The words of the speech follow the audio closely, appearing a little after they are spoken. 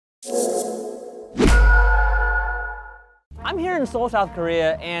I'm here in Seoul, South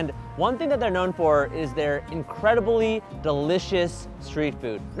Korea, and one thing that they're known for is their incredibly delicious street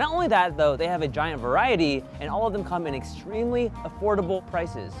food. Not only that, though, they have a giant variety, and all of them come in extremely affordable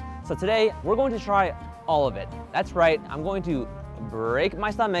prices. So today, we're going to try all of it. That's right, I'm going to break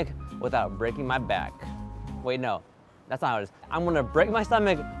my stomach without breaking my back. Wait, no, that's not how it is. I'm gonna break my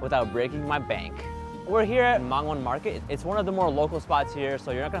stomach without breaking my bank. We're here at Mangwon Market. It's one of the more local spots here,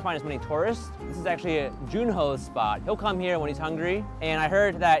 so you're not gonna find as many tourists. This is actually a Junho's spot. He'll come here when he's hungry, and I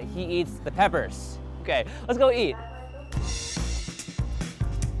heard that he eats the peppers. Okay, let's go eat.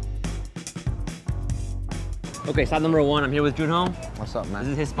 Okay, stop number one. I'm here with Junho. What's up, man?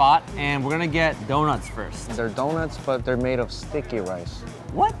 This is his spot, and we're gonna get donuts first. They're donuts, but they're made of sticky rice.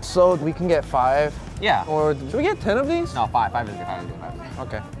 What? So we can get 5? Yeah. Or should we get 10 of these? No, 5. 5 is good. 5 is good. 5 is good.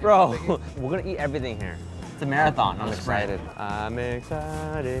 Okay. Bro, we're gonna eat everything here. It's a marathon. I'm excited. I'm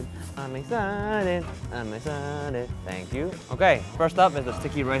excited. I'm excited. I'm excited. Thank you. Okay, first up is the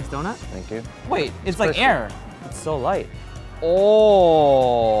sticky rice donut. Thank you. Wait, it's like crispy. air. It's so light.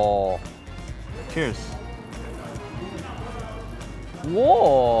 Oh. Cheers.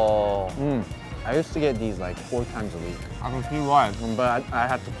 Whoa. I used to get these like 4 times a week. I can see why. But I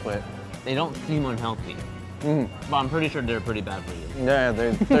had to quit. They don't seem unhealthy. But I'm pretty sure they're pretty bad for you. Yeah,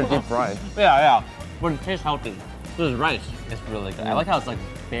 they're deep fried. Yeah. But it tastes healthy. This is rice. It's really good. I like how it's like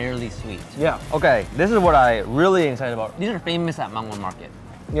barely sweet. Yeah. Okay, this is what I really excited about. These are famous at Mangwon Market.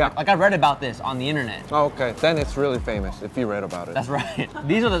 Yeah. Like I read about this on the internet. Oh, okay, then it's really famous if you read about it. That's right.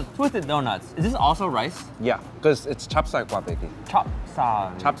 These are the twisted donuts. Is this also rice? Yeah, because it's chapsal gwabegi.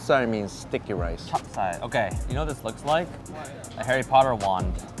 Chapsal. Chapsal means sticky rice. Chapsal. Okay, you know what this looks like? A Harry Potter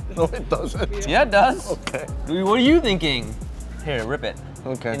wand. No, it doesn't. Yeah, it does. Okay. What are you thinking? Here, rip it.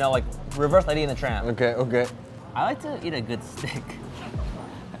 Okay. You know, like reverse Lady in the Tramp. Okay, okay. I like to eat a good stick.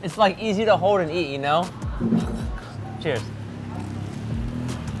 It's like easy to hold and eat, you know? Cheers.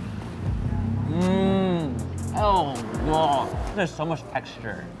 Oh, wow. There's so much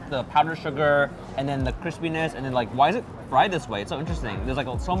texture. The powdered sugar, and then the crispiness, and then like, why is it fried this way? It's so interesting. There's like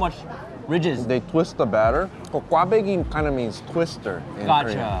so much ridges. They twist the batter. Gwabegi kind of means twister in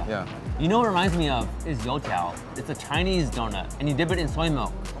Gotcha. Korean. Yeah. You know what it reminds me of is youtiao. It's a Chinese donut, and you dip it in soy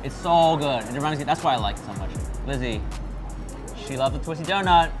milk. It's so good. It reminds me, that's why I like it so much. Lizzie, she loves a twisty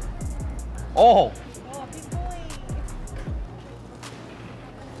donut. Oh!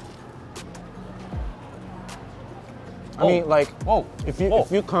 I mean, like, Whoa. if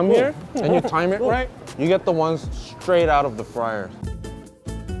you come here and you time it right, you get the ones straight out of the fryer.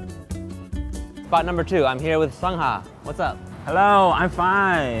 Spot number 2, I'm here with Seungha. What's up? Hello, I'm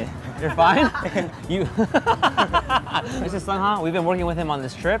fine. You're fine? You. This is Seungha. We've been working with him on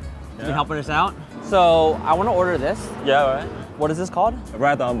this trip. He's been helping us out. So I want to order this. Yeah, right. What is this called?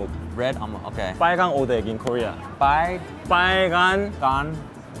 Red omelet. Red omelet. Okay. 빨간 오뎅 in Korea. 빨간 Gan.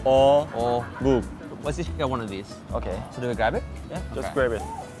 오 묵. Let's just get one of these. Okay. So do we grab it? Yeah, just Okay. grab it.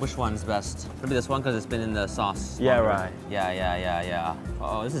 Which one's best? Maybe this one because it's been in the sauce. Yeah, longer. right. Yeah.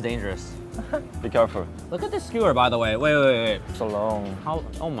 Oh, this is dangerous. Be careful. Look at this skewer, by the way. Wait. So long. How?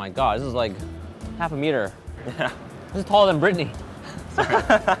 Oh my God, this is like half a meter. Yeah. This is taller than Brittney.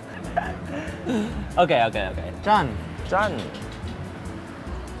 Okay. John. 짠.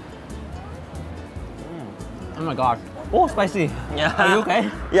 Oh my gosh. Oh, spicy. Yeah. Are you okay?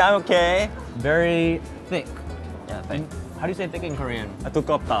 Yeah, I'm okay. Very thick. Yeah, thanks. How do you say thick in Korean?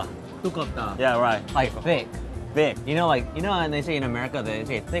 두껍다. 두껍다. Yeah, right. Like thick. Thick. You know, and they say in America, they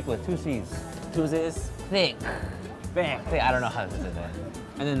say thick with 2 C's. Tuesdays. Thick. Thick. I don't know how to say that.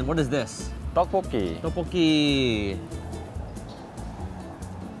 And then what is this? 떡볶이. Tteokbokki.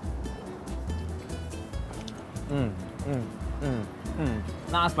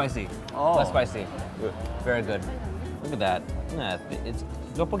 Not spicy. Oh. Less spicy. Good. Very good. Look at that. Yeah, it's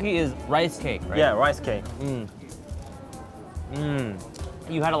tteokbokki is rice cake, right? Yeah, rice cake.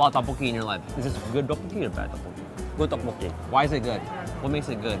 You had a lot of tteokbokki in your life. Is this good tteokbokki or bad tteokbokki? Good 떡볶이. Why is it good? What makes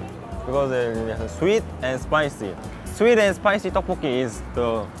it good? Because it's sweet and spicy. Sweet and spicy 떡볶이 is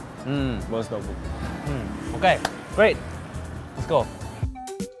the most 떡볶이. Okay, great. Let's go.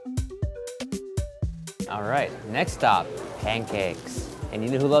 All right, next stop, pancakes. And you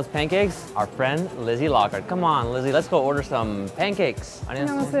know who loves pancakes? Our friend Lizzie Lockard. Come on, Lizzie, let's go order some pancakes.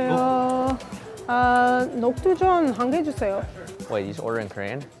 안녕하세요. 녹두전 1개 주세요. Wait, you just order in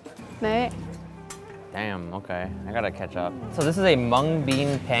Korean? 네. Damn, okay. I gotta catch up. So this is a mung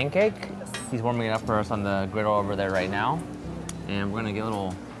bean pancake. He's warming it up for us on the griddle over there right now. And we're gonna get a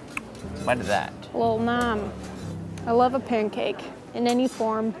little bite of that. Lil Nam. I love a pancake in any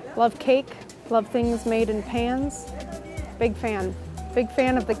form. Love cake. Love things made in pans. Big fan. Big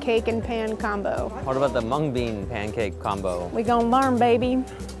fan of the cake and pan combo. What about the mung bean pancake combo? We gonna learn, baby.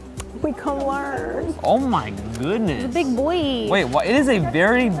 We gonna learn. Oh my goodness. Big boy. Wait, what? It is a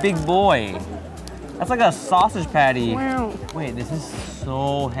very big boy. That's like a sausage patty. Wow. Wait, this is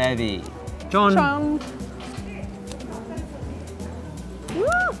so heavy. John.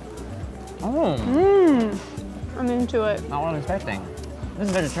 Oh, I'm into it. not what I was expecting. This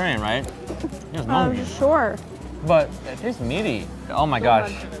is vegetarian, right? Yes, mung bean. Sure. But it tastes meaty. Oh my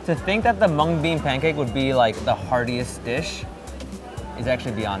gosh. To think that the mung bean pancake would be like the heartiest dish is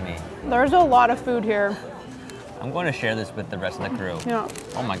actually beyond me. There's a lot of food here. I'm going to share this with the rest of the crew. Yeah.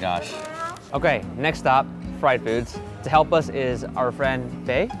 Oh my gosh. Okay, next stop, fried foods. To help us is our friend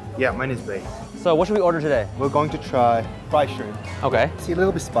Bae. Yeah, mine is Bae. So what should we order today? We're going to try fried shrimp. Okay. See, a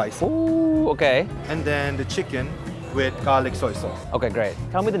little bit spicy. Ooh, okay. And then the chicken with garlic soy sauce. Okay, great.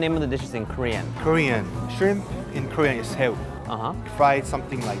 Tell me the name of the dishes in Korean. Korean. Shrimp in Korean is Seoul. Uh-huh. Fried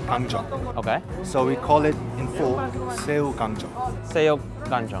something like gangjang. Okay. So we call it in full Seoul gangjang. Seo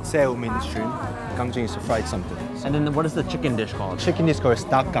ganjang. Seoul means shrimp. Gangjang is fried something. And then what is the chicken dish called? Chicken is called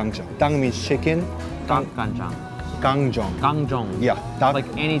dak gangjang. Dang means chicken. Gang ganjang. Gangjang. Gangjong. Yeah. Dak. Like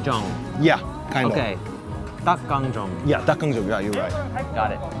Annie Jung. Yeah, kind of. Okay. Dak ganjong. Yeah, dak gangjang. Yeah, you're right.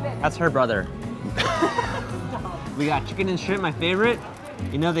 Got it. That's her brother. We got chicken and shrimp, my favorite.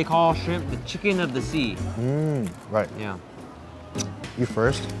 You know they call shrimp the chicken of the sea. Right. Yeah. You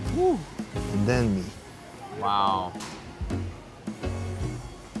first. And then me. Wow.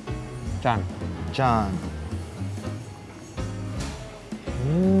 John. John.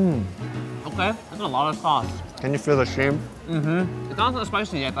 Okay, that's a lot of sauce. Can you feel the shrimp? It's not so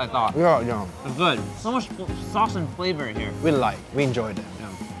spicy as I thought. Yeah. It's good. So much sauce and flavor here. We enjoyed it.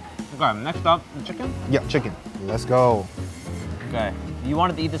 Okay, next up, the chicken. Yeah, chicken. Let's go. Okay. You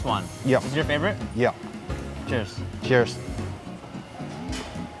wanted to eat this one. Yeah. Is it your favorite? Yeah. Cheers. Cheers.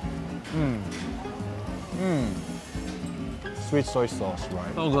 Sweet soy sauce,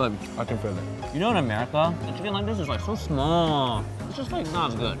 right? So good. I can feel it. You know in America, a chicken like this is like so small. It's just like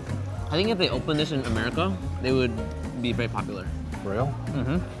not as good. I think if they opened this in America, they would be very popular. For real?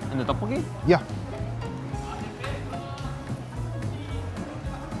 And the tteokbokki? Yeah.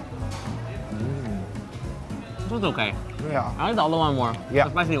 This one's okay. Yeah. I like the other one more. Yeah.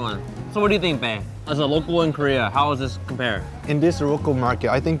 The spicy one. So what do you think, Bae? As a local in Korea, how does this compare? In this local market,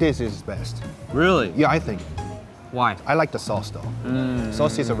 I think this is best. Really? Yeah, I think. Why? I like the sauce though.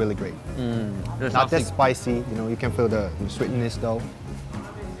 Sauces are really great. Not that spicy, you know, you can feel the sweetness though.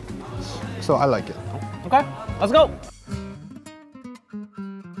 So I like it. Okay, let's go.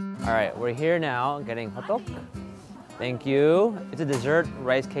 All right, we're here now getting hotdog. Thank you. It's a dessert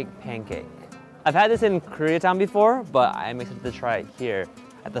rice cake pancake. I've had this in Koreatown before, but I'm excited to try it here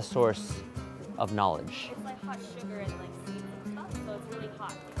at the source of knowledge. It's like hot sugar and like seeds and stuff, so it's really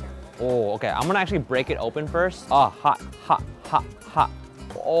hot. Oh, okay. I'm gonna actually break it open first. Oh, hot, hot, hot, hot.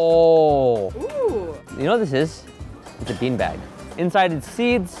 Oh. Ooh. You know what this is? It's a beanbag. Inside it's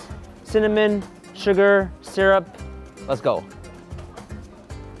seeds, cinnamon, sugar, syrup. Let's go.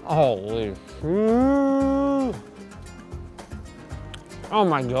 Holy. Oh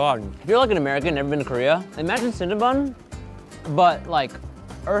my God. If you're like an American, never been to Korea, imagine cinnamon, but like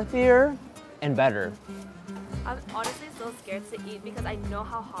earthier and better. I'm honestly so scared to eat because I know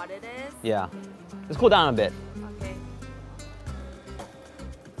how hot it is. Yeah. Let's cool down a bit. Okay.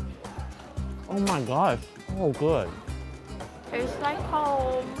 Oh my gosh. Oh, good. It's like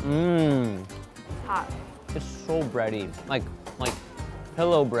home. Mmm. It's hot. It's so bready. Like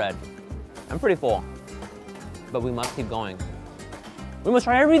pillow bread. I'm pretty full, but we must keep going. We must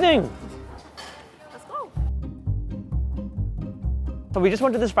try everything. Let's go. So we just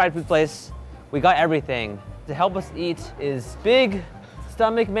went to this fried food place. We got everything. To help us eat is big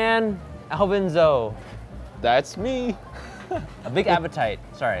stomach man, Alvin Zhou. That's me. A big appetite,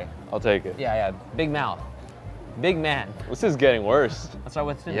 sorry. I'll take it. Yeah, big mouth. Big man. This is getting worse. Let's start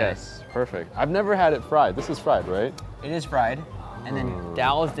with today. Yes, perfect. I've never had it fried. This is fried, right? It is fried and then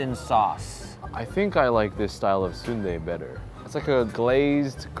doused in sauce. I think I like this style of sundae better. It's like a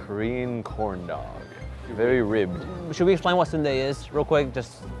glazed Korean corn dog. Very ribbed. Should we explain what sundae is real quick,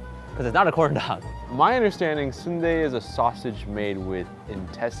 just because it's not a corn dog? My understanding, sundae is a sausage made with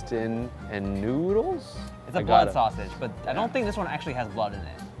intestine and noodles. It's a blood sausage, but I don't think this one actually has blood in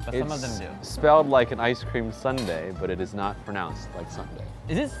it, but some of them do. It's spelled like an ice cream sundae, but it is not pronounced like sundae.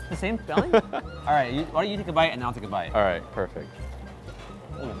 Is this the same spelling? All right, why don't you take a bite and I'll take a bite. All right, perfect.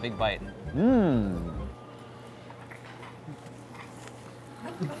 Oh, big bite. Mmm.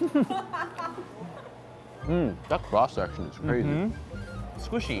 That cross section is crazy.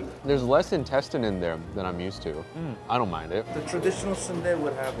 squishy. There's less intestine in there than I'm used to. I don't mind it. The traditional sundae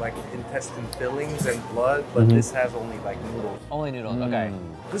would have like intestine fillings and blood, but this has only like noodles. Only noodles, okay.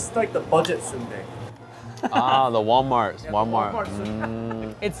 This is like the budget sundae. Ah, the Walmart. Walmart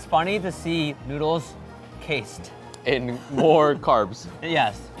sundae. It's funny to see noodles cased. And more carbs.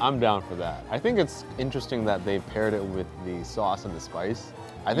 Yes. I'm down for that. I think it's interesting that they paired it with the sauce and the spice.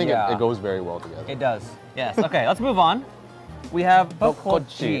 I think Yeah. it goes very well together. It does. Yes. Okay, let's move on. We have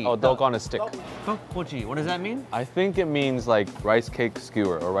Dokkochi. Oh, dok on a stick. Dokkochi. What does that mean? I think it means like rice cake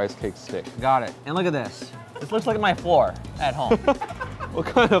skewer or rice cake stick. Got it. And look at this. This looks like my floor at home. What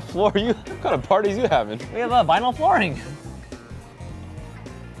kind of floor you? What kind of parties you having? We have vinyl flooring.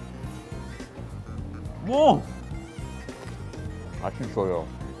 Whoa. Achichoyo.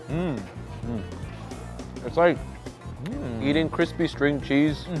 It's like eating crispy string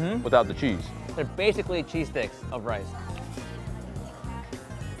cheese without the cheese. They're basically cheese sticks of rice.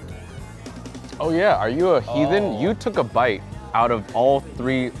 Oh yeah, are you a heathen? Oh. You took a bite out of all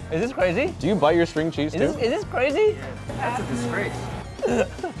three. Is this crazy? Do you bite your string cheese too? Is this crazy? That's a disgrace.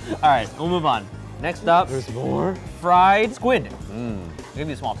 All right, we'll move on. Next up, There's more? fried squid. I'll give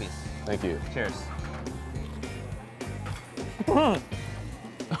you a small piece. Thank you. Cheers.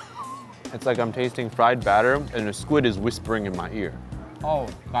 It's like I'm tasting fried batter and a squid is whispering in my ear. Oh,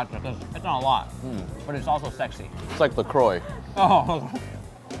 gotcha, because it's not a lot, but it's also sexy. It's like LaCroix. Oh,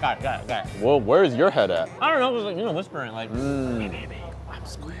 got it. Well, where's your head at? I don't know, it was like, whispering, like, I'm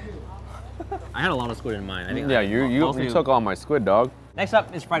squid. I had a lot of squid in mine. I think Yeah, like, you most of took all my squid, dog. Next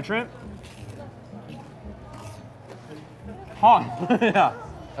up is fried shrimp. Hot, yeah.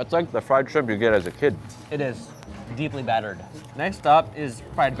 That's like the fried shrimp you get as a kid. It is deeply battered. Next up is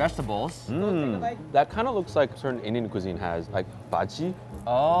fried vegetables. That kind of looks like certain Indian cuisine has, like bhaji.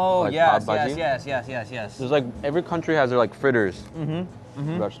 Oh, Like yes. There's like, every country has their like fritters,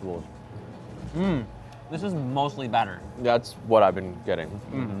 vegetables. This is mostly batter. That's what I've been getting.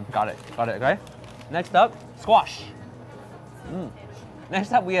 Got it, okay. Next up, squash.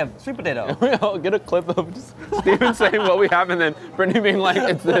 Next up, we have sweet potato. I'll get a clip of just Steven saying what we have and then Brittney being like,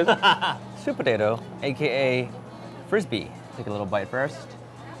 it's this. Sweet potato, AKA frisbee. Take a little bite first.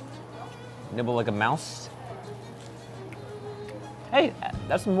 Nibble like a mouse. Hey,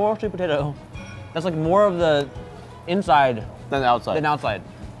 that's more sweet potato. That's like more of the inside Then outside. than outside.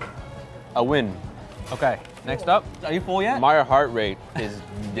 A win. Okay, next up, are you full yet? My heart rate is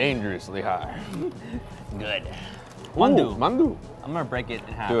dangerously high. Good. Ooh, Mandu. mandu. I'm gonna break it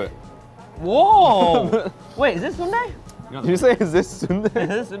in half. Do it. Whoa! Wait, is this sundae? Did you say, is this Is sundae?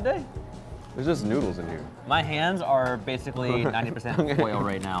 this sundae? There's just noodles in here. My hands are basically 90% oil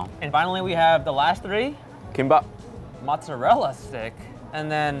right now. And finally, we have the last three. Kimbap. Mozzarella stick,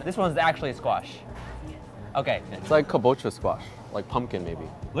 and then this one's actually squash. Okay, It's like kabocha squash, like pumpkin maybe.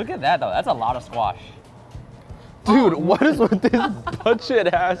 look at that though, that's a lot of squash. Dude, what is with this budget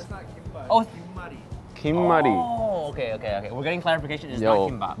ass Oh, kimmari? oh, okay. We're getting clarification, it's Yo,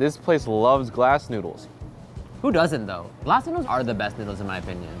 not kimbap. this place loves glass noodles. Who doesn't though? Glass noodles are the best noodles in my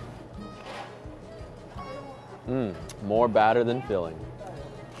opinion. More batter than filling.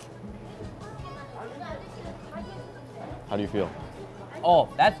 How do you feel? Oh,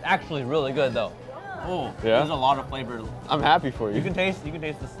 that's actually really good though. Oh, Yeah? there's a lot of flavor. I'm happy for you. You can taste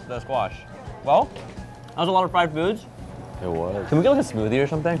the squash. Well, that was a lot of fried foods. It was. Can we get like a smoothie or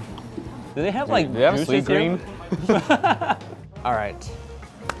something? Do they have like Do they have juices sweet here? green? All right,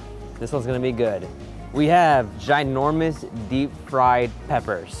 this one's gonna be good. We have ginormous deep fried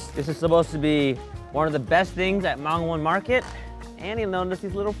peppers. This is supposed to be one of the best things at Mangwon Market. And you'll notice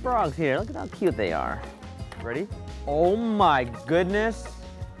these little frogs here. Look at how cute they are. Ready? Oh my goodness.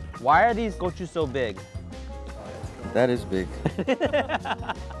 Why are these gochu so big? That is big.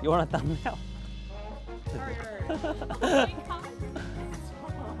 You want a thumbnail?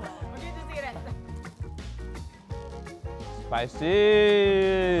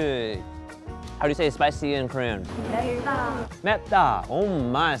 Spicy. How do you say spicy in Korean? Metta. Oh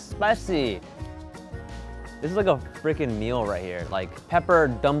my, spicy. This is like a freaking meal right here. Like pepper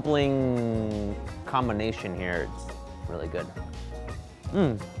dumpling combination here. It's really good.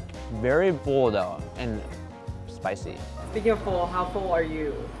 Very full though, and spicy. Speaking of full, how full are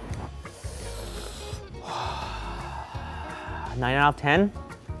you? 9 out of 10?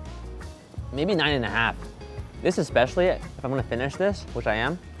 Maybe 9.5. This especially, if I'm gonna finish this, which I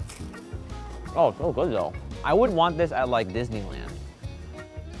am. Oh, it's so good though. I would want this at like Disneyland.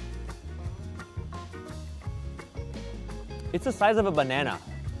 It's the size of a banana.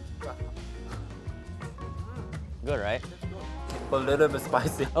 Good, right? A little bit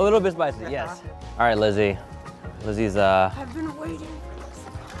spicy. A little bit spicy, yes. All right, Lizzie. Lizzie's I've been waiting for this.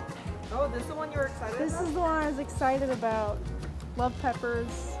 Oh, this is the one you were excited This about? is the one I was excited about. Love peppers.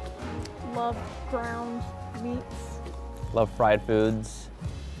 Love ground meats. Love fried foods.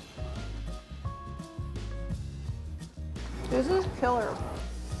 This is killer.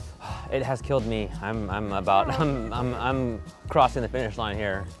 It has killed me. I'm crossing the finish line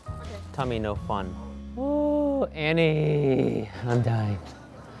here. Okay. Tummy no fun. Oh, Annie, I'm dying.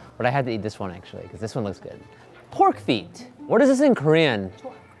 But I had to eat this one actually, because this one looks good. Pork feet. What is this in Korean?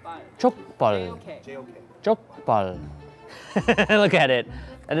 Chokbal. Chokbal. Look at it.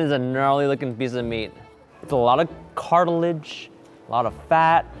 That is a gnarly looking piece of meat. It's a lot of cartilage, a lot of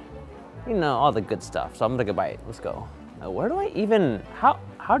fat, you know, all the good stuff. So I'm gonna take a bite. Let's go. Where do I even, how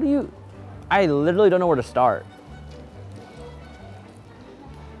do you, I literally don't know where to start.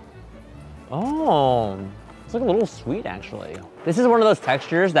 Oh, it's like a little sweet actually. This is one of those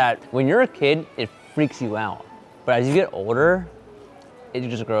textures that when you're a kid, it freaks you out. But as you get older, it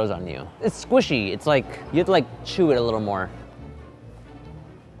just grows on you. It's squishy. It's like, you have to like chew it a little more.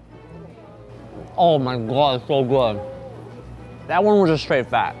 Oh my God, it's so good. That one was just straight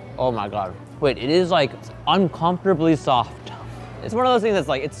fat. Oh my God. Wait, it is like uncomfortably soft. It's one of those things that's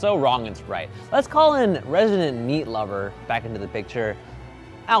like, it's so wrong, it's right. Let's call in resident meat lover back into the picture.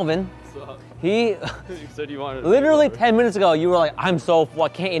 Alvin. He You said you wanted literally 10 minutes ago, you were like, I'm so full, I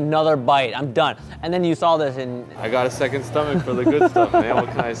can't eat another bite, I'm done. And then you saw this and... I got a second stomach for the good stuff, man. What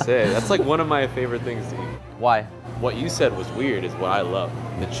can I say? That's like one of my favorite things to eat. Why? What you said was weird is what I love.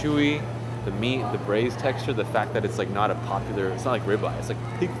 The chewy, the meat, the braised texture, the fact that it's like not a popular, it's not like ribeye, it's like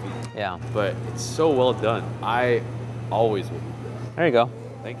pig feet. Yeah. But it's so well done. I always will eat this. There you go.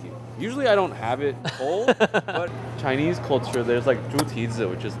 Thank you. Usually I don't have it whole, but Chinese culture, there's like zhu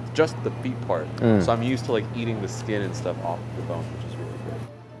which is just the feet part. So I'm used to like eating the skin and stuff off the bone, which is really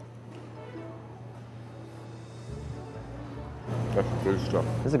good. That's good stuff.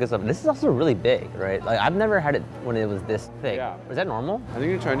 This is good stuff. This is also really big, right? Like I've never had it when it was this thick. Yeah. Is that normal? I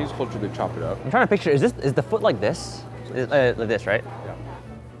think in Chinese culture they chop it up. I'm trying to picture, is the foot like this? Like this, right? Yeah.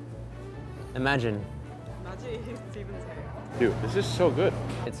 Imagine. Dude, this is so good.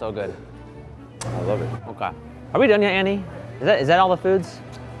 It's so good. I love it. Okay. Are we done yet, Annie? Is that all the foods?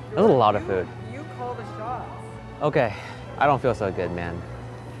 That was a lot of food. You call the shots. Okay. I don't feel so good, man.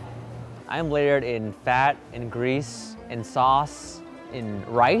 I'm layered in fat, in grease, in sauce, in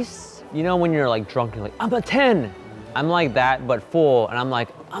rice. You know when you're like drunk, you're like, I'm a 10. I'm like that, but full, and I'm like,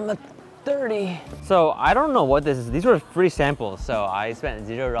 I'm a 30. So I don't know what this is. These were free samples, so I spent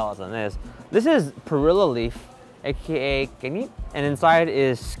 $0 on this. This is perilla leaf, aka kenip, and inside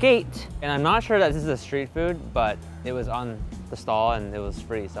is skate. And I'm not sure that this is a street food, but it was on the stall and it was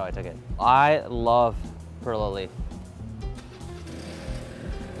free, so I took it. I love perilla leaf.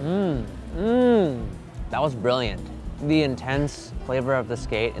 That was brilliant. The intense flavor of the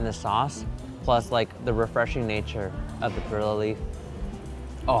skate and the sauce, plus like the refreshing nature of the perilla leaf.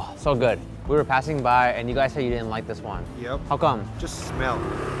 Oh, so good. We were passing by and you guys said you didn't like this one. Yep. How come? Just smell.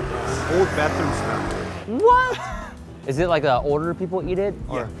 Old bathroom smell. What? Is it like older people eat it?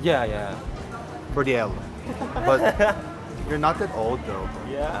 Yeah. Yeah. For the L. But you're not that old though.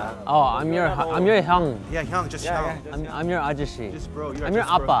 Yeah. Oh, I'm your hyung. Yeah, Hyung, just Hyung. I'm your ajashi. Just bro, you're I'm your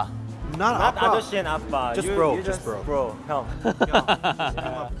just bro. appa. Not Not Appa. adoshi and appa. Just You- bro, you just bro. Bro, help.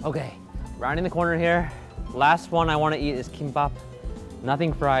 Okay, rounding the corner here. Last one I want to eat is kimbap.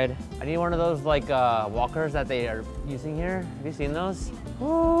 Nothing fried. I need one of those like walkers that they are using here. Have you seen those?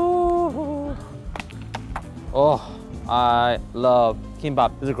 Ooh. Oh, I love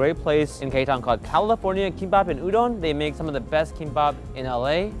kimbap. There's a great place in K-Town called California Kimbap and Udon. They make some of the best kimbap in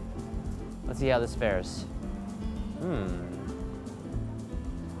LA. Let's see how this fares.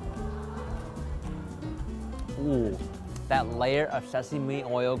 Ooh, that layer of sesame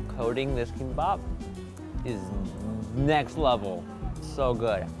oil coating this kimbap is next level. So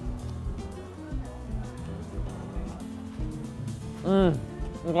good. Okay,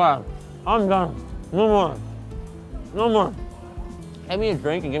 I'm done. No more. No more. Get me a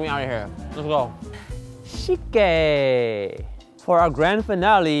drink and get me out of here. Let's go. Shike. For our grand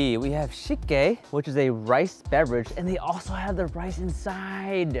finale, we have shike, which is a rice beverage, and they also have the rice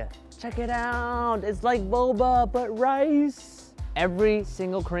inside. Check it out. It's like boba, but rice. Every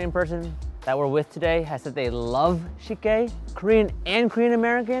single Korean person that we're with today has said they love shike, Korean and Korean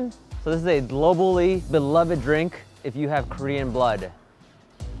American. So this is a globally beloved drink if you have Korean blood.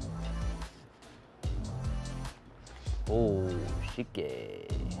 Oh,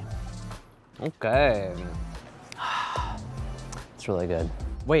 shike. Okay. It's really good.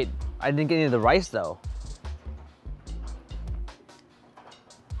 Wait, I didn't get any of the rice though.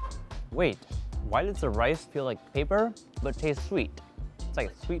 Wait, why does the rice feel like paper but taste sweet? It's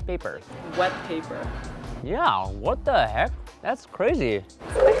like sweet paper. Wet paper. Yeah, what the heck? That's crazy.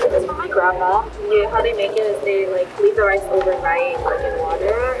 So I heard this from my grandma. How they make it is they like leave the rice overnight like in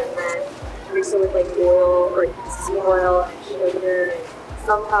water and then mix it with like oil or sea oil and sugar and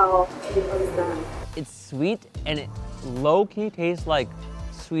somehow it becomes that. It's sweet and it low-key tastes like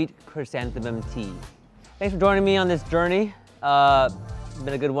sweet chrysanthemum tea. Thanks for joining me on this journey.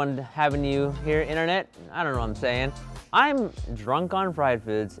 Been a good one having you here, internet. I don't know what I'm saying. I'm drunk on fried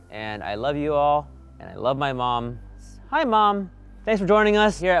foods and I love you all and I love my mom. Hi, Mom. Thanks for joining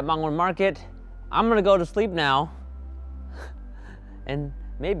us here at Mangwon Market. I'm gonna go to sleep now and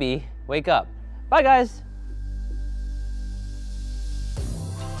maybe wake up. Bye, guys.